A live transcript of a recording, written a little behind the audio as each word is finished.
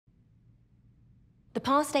The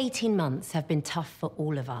past 18 months have been tough for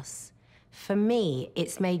all of us. For me,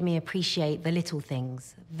 it's made me appreciate the little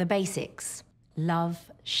things, the basics: love,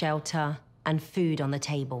 shelter, and food on the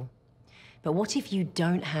table. But what if you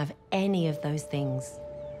don't have any of those things?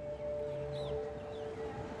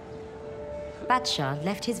 Badsha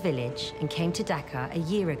left his village and came to Dhaka a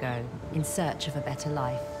year ago in search of a better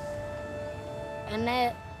life.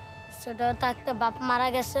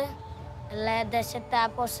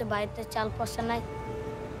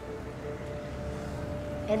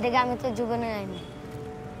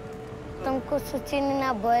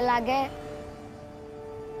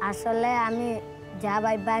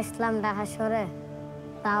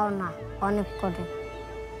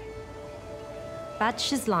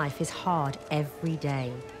 Badsha's life is hard every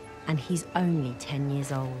day, and he's only 10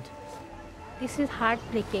 years old. This is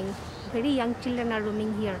heartbreaking. Very young children are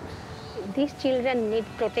roaming here. These children need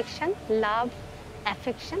protection, love,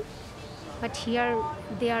 affection. But here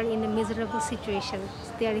they are in a miserable situation.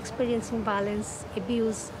 They are experiencing violence,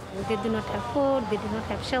 abuse. They do not have food, they do not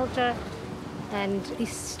have shelter, and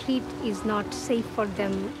this street is not safe for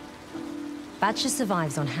them. Badsha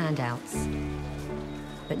survives on handouts.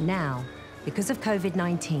 But now, because of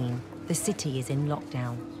COVID-19, the city is in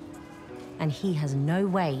lockdown, and he has no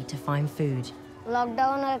way to find food.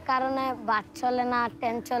 Lockdown er karone bat chole na,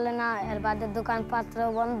 tent chole na, er bade dukan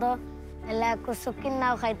patra bondo, ele kuchu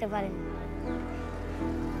kinnao khaite pari na.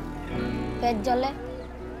 Pet jole,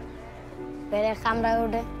 pere kamra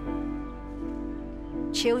ude.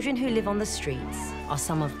 Children who live on the streets are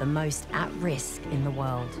some of the most at risk in the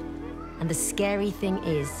world. And the scary thing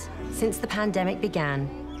is, since the pandemic began,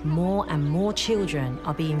 more and more children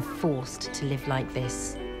are being forced to live like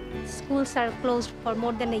this. Schools are closed for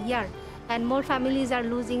more than a year, and more families are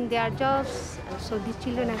losing their jobs, and so these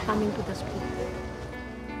children are coming to the street.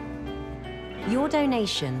 Your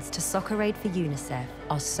donations to Soccer Aid for Unicef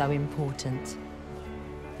are so important,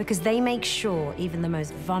 because they make sure even the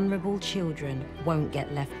most vulnerable children won't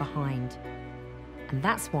get left behind. And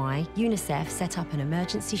that's why Unicef set up an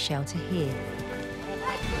emergency shelter here.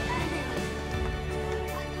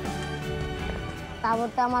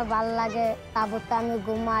 তাবুতে আমার ভালো লাগে, তাবুতে আমি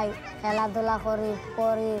ঘুমাই, খেলাধুলা করি,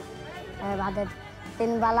 পড়ি, ভাতে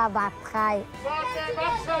 3 বেলা ভাত খাই।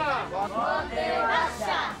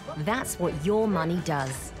 That's what your money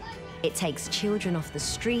does. It takes children off the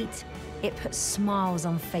street, it puts smiles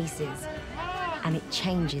on faces, and it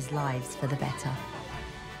changes lives for the better.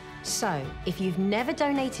 So, if you've never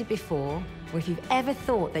donated before, or if you've ever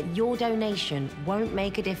thought that your donation won't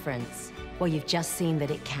make a difference, well, you've just seen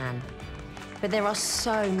that it can. But there are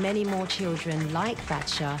so many more children like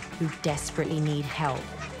Badsha who desperately need help.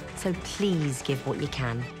 So please give what you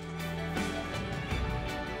can.